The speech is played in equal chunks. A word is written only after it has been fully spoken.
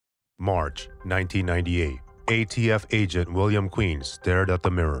March 1998. ATF agent William Queen stared at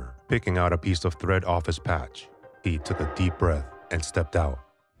the mirror, picking out a piece of thread off his patch. He took a deep breath and stepped out.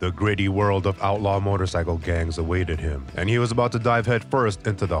 The gritty world of outlaw motorcycle gangs awaited him, and he was about to dive headfirst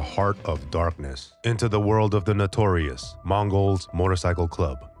into the heart of darkness, into the world of the notorious Mongols Motorcycle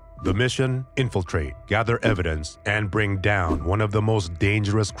Club. The mission: infiltrate, gather evidence, and bring down one of the most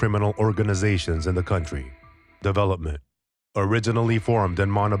dangerous criminal organizations in the country. Development. Originally formed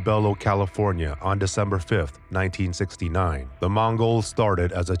in Montebello, California on December 5, 1969, the Mongols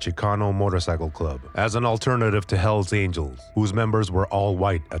started as a Chicano motorcycle club, as an alternative to Hell's Angels, whose members were all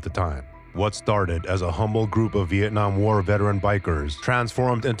white at the time. What started as a humble group of Vietnam War veteran bikers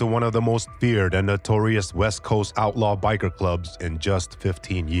transformed into one of the most feared and notorious West Coast outlaw biker clubs in just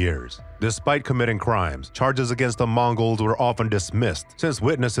 15 years. Despite committing crimes, charges against the Mongols were often dismissed since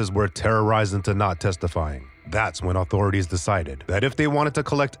witnesses were terrorized into not testifying. That's when authorities decided that if they wanted to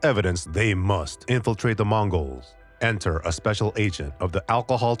collect evidence, they must infiltrate the Mongols. Enter a special agent of the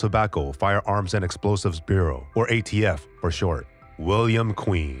Alcohol, Tobacco, Firearms and Explosives Bureau, or ATF for short, William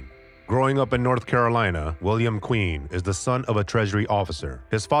Queen. Growing up in North Carolina, William Queen is the son of a Treasury officer,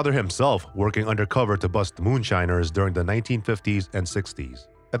 his father himself working undercover to bust moonshiners during the 1950s and 60s.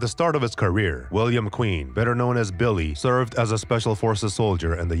 At the start of his career, William Queen, better known as Billy, served as a Special Forces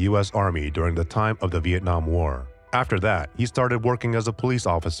soldier in the U.S. Army during the time of the Vietnam War. After that, he started working as a police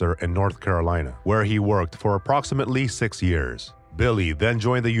officer in North Carolina, where he worked for approximately 6 years. Billy then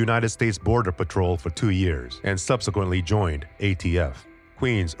joined the United States Border Patrol for 2 years and subsequently joined ATF.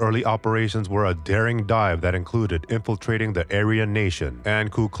 Queen's early operations were a daring dive that included infiltrating the Aryan Nation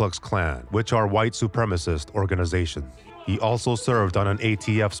and Ku Klux Klan, which are white supremacist organizations. He also served on an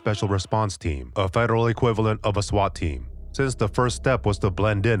ATF Special Response Team, a federal equivalent of a SWAT team. Since the first step was to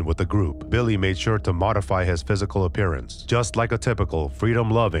blend in with the group, Billy made sure to modify his physical appearance, just like a typical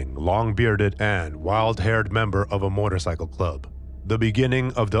freedom-loving, long-bearded, and wild-haired member of a motorcycle club. The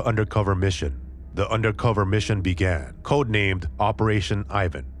beginning of the undercover mission. The undercover mission began, codenamed Operation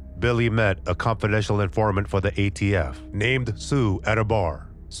Ivan. Billy met a confidential informant for the ATF, named Sue, at a bar.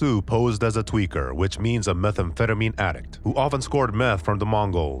 Sue posed as a tweaker, which means a methamphetamine addict, who often scored meth from the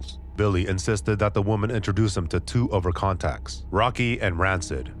Mongols. Billy insisted that the woman introduce him to 2 of her contacts, Rocky and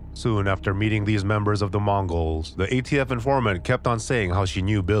Rancid. Soon after meeting these members of the Mongols, the ATF informant kept on saying how she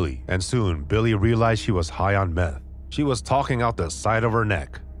knew Billy, and soon Billy realized she was high on meth. She was talking out the side of her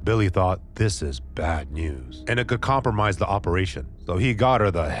neck. Billy thought, this is bad news, and it could compromise the operation, so he got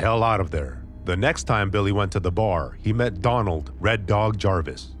her the hell out of there. The next time Billy went to the bar, he met Donald "Red Dog"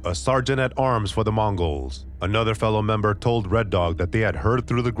 Jarvis, a sergeant-at-arms for the Mongols. Another fellow member told Red Dog that they had heard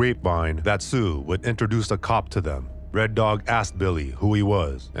through the grapevine that Sue would introduce a cop to them. Red Dog asked Billy who he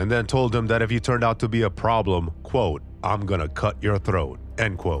was, and then told him that if he turned out to be a problem, quote, "I'm gonna cut your throat,"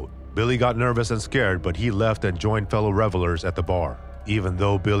 end quote. Billy got nervous and scared, but he left and joined fellow revelers at the bar. Even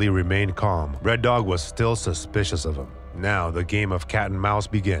though Billy remained calm, Red Dog was still suspicious of him. Now the game of cat and mouse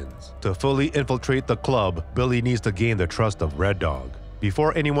begins. To fully infiltrate the club, Billy needs to gain the trust of Red Dog.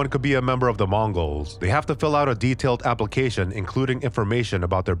 Before anyone could be a member of the Mongols, they have to fill out a detailed application including information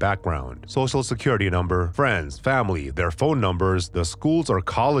about their background, social security number, friends, family, their phone numbers, the schools or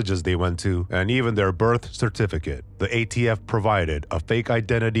colleges they went to, and even their birth certificate. The ATF provided a fake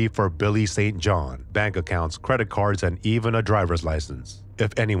identity for Billy St. John, bank accounts, credit cards, and even a driver's license.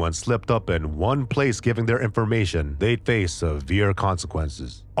 If anyone slipped up in one place giving their information, they'd face severe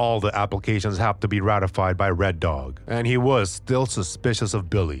consequences. All the applications have to be ratified by Red Dog, and he was still suspicious of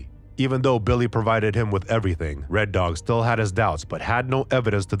Billy. Even though Billy provided him with everything, Red Dog still had his doubts but had no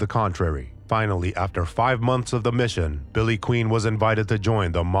evidence to the contrary. Finally, after 5 months of the mission, Billy Queen was invited to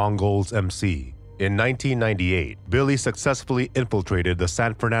join the Mongols MC. In 1998, Billy successfully infiltrated the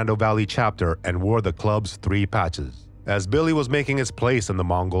San Fernando Valley chapter and wore the club's 3 patches. As Billy was making his place in the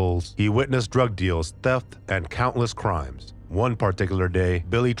Mongols, he witnessed drug deals, theft, and countless crimes. One particular day,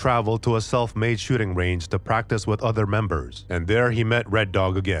 Billy traveled to a self-made shooting range to practice with other members, and there he met Red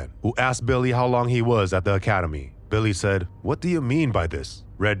Dog again, who asked Billy how long he was at the academy. Billy said, "What do you mean by this?"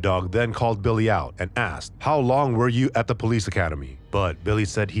 Red Dog then called Billy out and asked, "How long were you at the police academy?" But Billy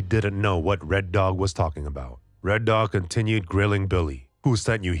said he didn't know what Red Dog was talking about. Red Dog continued grilling Billy. "Who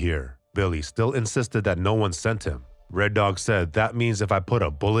sent you here?" Billy still insisted that no one sent him. Red Dog said, "That means if I put a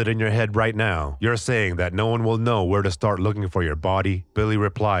bullet in your head right now, you're saying that no one will know where to start looking for your body?" Billy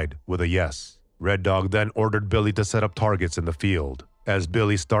replied with a yes. Red Dog then ordered Billy to set up targets in the field. As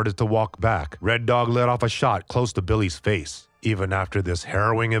Billy started to walk back, Red Dog let off a shot close to Billy's face. Even after this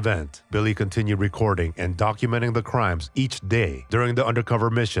harrowing event, Billy continued recording and documenting the crimes each day during the undercover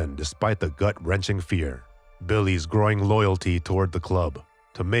mission despite the gut-wrenching fear. Billy's growing loyalty toward the club.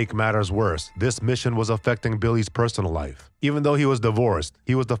 To make matters worse, this mission was affecting Billy's personal life. Even though he was divorced,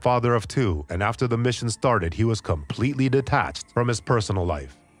 he was the father of 2, and after the mission started, he was completely detached from his personal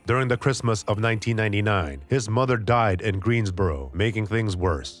life. During the Christmas of 1999, his mother died in Greensboro, making things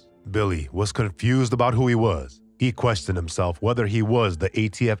worse. Billy was confused about who he was. He questioned himself whether he was the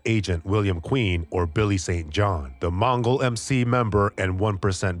ATF agent William Queen or Billy St. John, the Mongol MC member and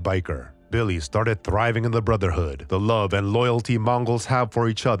 1% biker. Billy started thriving in the brotherhood. The love and loyalty Mongols have for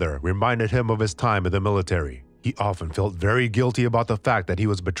each other reminded him of his time in the military. He often felt very guilty about the fact that he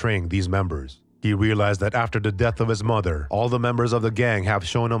was betraying these members. He realized that after the death of his mother, all the members of the gang have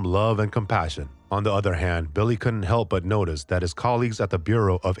shown him love and compassion. On the other hand, Billy couldn't help but notice that his colleagues at the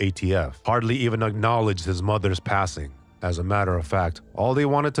Bureau of ATF hardly even acknowledged his mother's passing. As a matter of fact, all they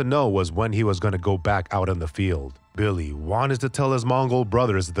wanted to know was when he was going to go back out in the field. Billy wanted to tell his Mongol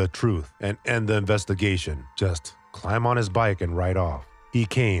brothers the truth and end the investigation. Just climb on his bike and ride off. He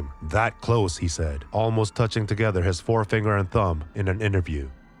came that close, he said, almost touching together his forefinger and thumb in an interview.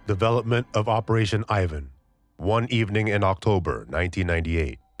 Development of Operation Ivan. One evening in October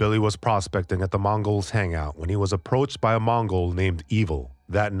 1998, Billy was prospecting at the Mongols' hangout when he was approached by a Mongol named Evil.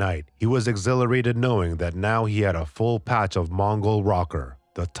 That night, he was exhilarated knowing that now he had a full patch of Mongol rocker,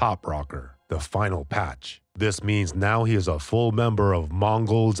 the top rocker, the final patch. This means now he is a full member of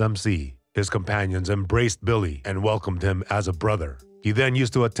Mongols MC. His companions embraced Billy and welcomed him as a brother. He then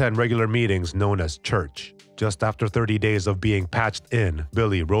used to attend regular meetings known as church. Just after 30 days of being patched in,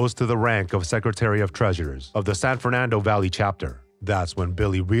 Billy rose to the rank of Secretary of Treasures of the San Fernando Valley chapter. That's when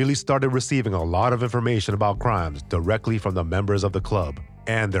Billy really started receiving a lot of information about crimes directly from the members of the club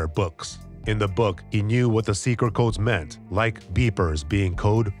and their books. In the book, he knew what the secret codes meant, like beepers being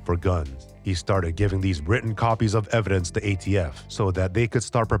code for guns. He started giving these written copies of evidence to ATF so that they could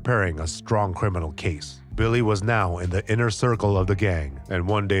start preparing a strong criminal case. Billy was now in the inner circle of the gang, and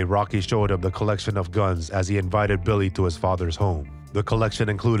one day Rocky showed him the collection of guns as he invited Billy to his father's home. The collection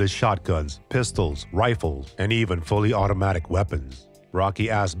included shotguns, pistols, rifles, and even fully automatic weapons. Rocky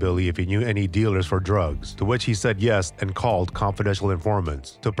asked Billy if he knew any dealers for drugs, to which he said yes and called confidential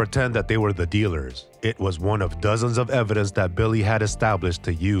informants to pretend that they were the dealers. It was one of dozens of evidence that Billy had established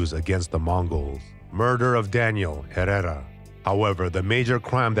to use against the Mongols. Murder of Daniel Herrera. However, the major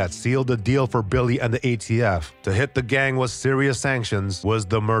crime that sealed the deal for Billy and the ATF to hit the gang with serious sanctions was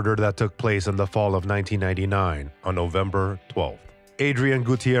the murder that took place in the fall of 1999 on November 12th. Adrian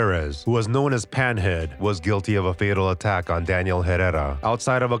Gutierrez, who was known as Panhead, was guilty of a fatal attack on Daniel Herrera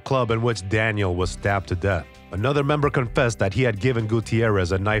outside of a club in which Daniel was stabbed to death. Another member confessed that he had given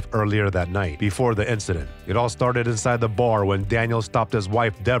Gutierrez a knife earlier that night, before the incident. It all started inside the bar when Daniel stopped his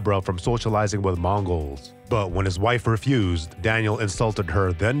wife Deborah from socializing with Mongols. But when his wife refused, Daniel insulted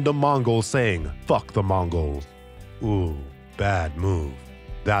her, then the Mongols, saying, "Fuck the Mongols." Ooh, bad move.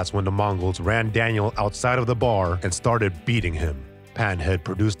 That's when the Mongols ran Daniel outside of the bar and started beating him. Panhead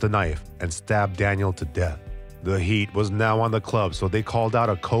produced the knife and stabbed Daniel to death. The heat was now on the club, so they called out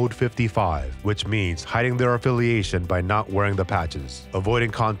a Code 55, which means hiding their affiliation by not wearing the patches, avoiding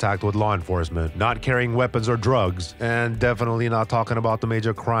contact with law enforcement, not carrying weapons or drugs, and definitely not talking about the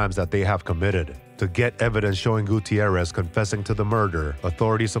major crimes that they have committed. To get evidence showing Gutierrez confessing to the murder,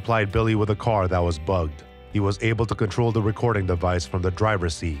 authorities supplied Billy with a car that was bugged. He was able to control the recording device from the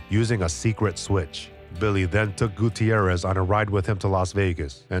driver's seat using a secret switch. Billy then took Gutierrez on a ride with him to Las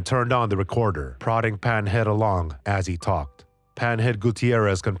Vegas and turned on the recorder, prodding Panhead along as he talked. Panhead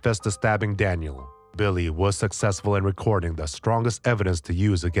Gutierrez confessed to stabbing Daniel. Billy was successful in recording the strongest evidence to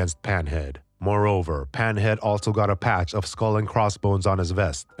use against Panhead. Moreover, Panhead also got a patch of skull and crossbones on his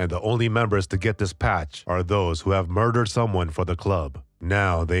vest, and the only members to get this patch are those who have murdered someone for the club.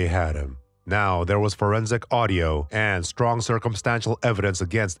 Now they had him. Now there was forensic audio and strong circumstantial evidence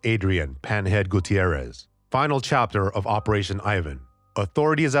against Adrian Panhead Gutierrez. Final chapter of Operation Ivan.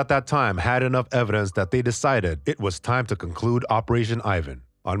 Authorities at that time had enough evidence that they decided it was time to conclude Operation Ivan.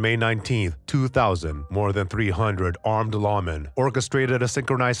 On May 19, 2000, more than 300 armed lawmen orchestrated a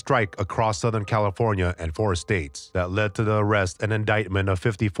synchronized strike across Southern California and 4 states that led to the arrest and indictment of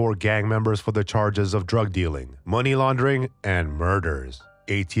 54 gang members for the charges of drug dealing, money laundering, and murders.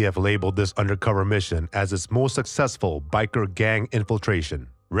 ATF labeled this undercover mission as its most successful biker gang infiltration.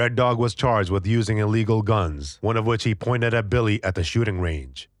 Red Dog was charged with using illegal guns, one of which he pointed at Billy at the shooting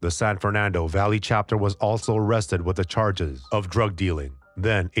range. The San Fernando Valley chapter was also arrested with the charges of drug dealing.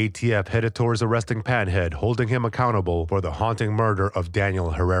 Then ATF headed towards arresting Panhead, holding him accountable for the haunting murder of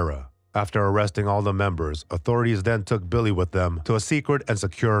Daniel Herrera. After arresting all the members, authorities then took Billy with them to a secret and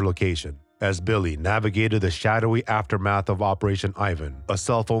secure location. As Billy navigated the shadowy aftermath of Operation Ivan, a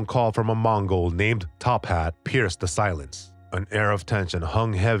cell phone call from a Mongol named Top Hat pierced the silence. An air of tension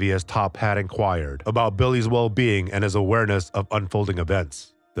hung heavy as Top Hat inquired about Billy's well-being and his awareness of unfolding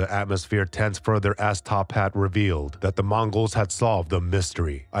events. The atmosphere tensed further as Top Hat revealed that the Mongols had solved the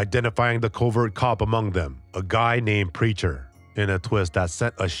mystery, identifying the covert cop among them, a guy named Preacher. In a twist that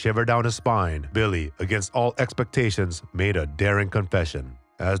sent a shiver down his spine, Billy, against all expectations, made a daring confession.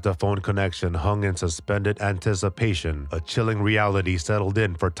 As the phone connection hung in suspended anticipation, a chilling reality settled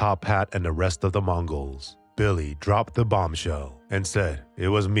in for Top Hat and the rest of the Mongols. Billy dropped the bombshell and said, "It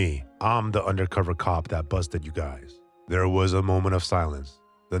was me. I'm the undercover cop that busted you guys." There was a moment of silence.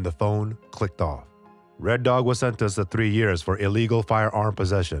 Then the phone clicked off. Red Dog was sentenced to 3 years for illegal firearm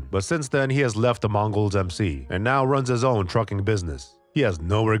possession, but since then he has left the Mongols MC and now runs his own trucking business. He has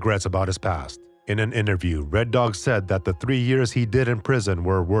no regrets about his past. In an interview, Red Dog said that the 3 years he did in prison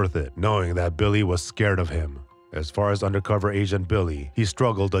were worth it, knowing that Billy was scared of him. As far as undercover agent Billy, he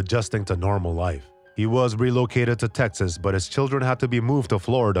struggled adjusting to normal life. He was relocated to Texas, but his children had to be moved to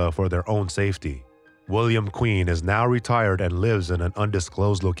Florida for their own safety. William Queen is now retired and lives in an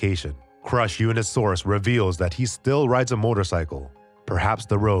undisclosed location. C.R.U.S.H unit source reveals that he still rides a motorcycle. Perhaps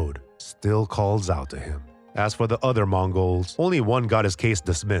the road still calls out to him. As for the other Mongols, only one got his case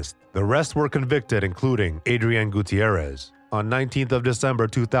dismissed. The rest were convicted, including Adrian Gutierrez. On 19th of December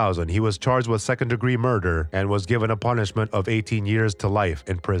 2000, he was charged with second-degree murder and was given a punishment of 18 years to life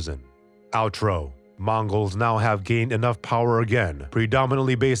in prison. Outro. Mongols now have gained enough power again.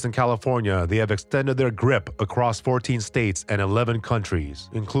 Predominantly based in California, they have extended their grip across 14 states and 11 countries,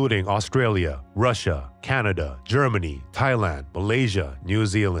 including Australia, Russia, Canada, Germany, Thailand, Malaysia, New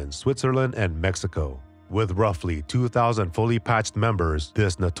Zealand, Switzerland, and Mexico. With roughly 2,000 fully patched members,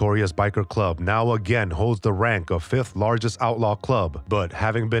 this notorious biker club now again holds the rank of 5th largest outlaw club, but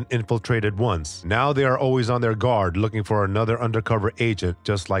having been infiltrated once, now they are always on their guard looking for another undercover agent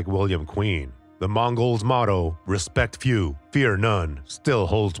just like William Queen. The Mongols' motto, "Respect few, fear none," still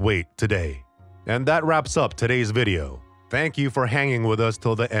holds weight today. And that wraps up today's video. Thank you for hanging with us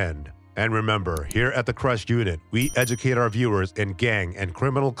till the end. And remember, here at the C.R.U.S.H unit, we educate our viewers in gang and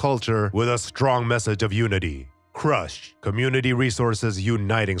criminal culture with a strong message of unity. C.R.U.S.H, Community Resources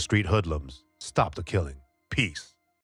Uniting Street Hoodlums. Stop the killing. Peace.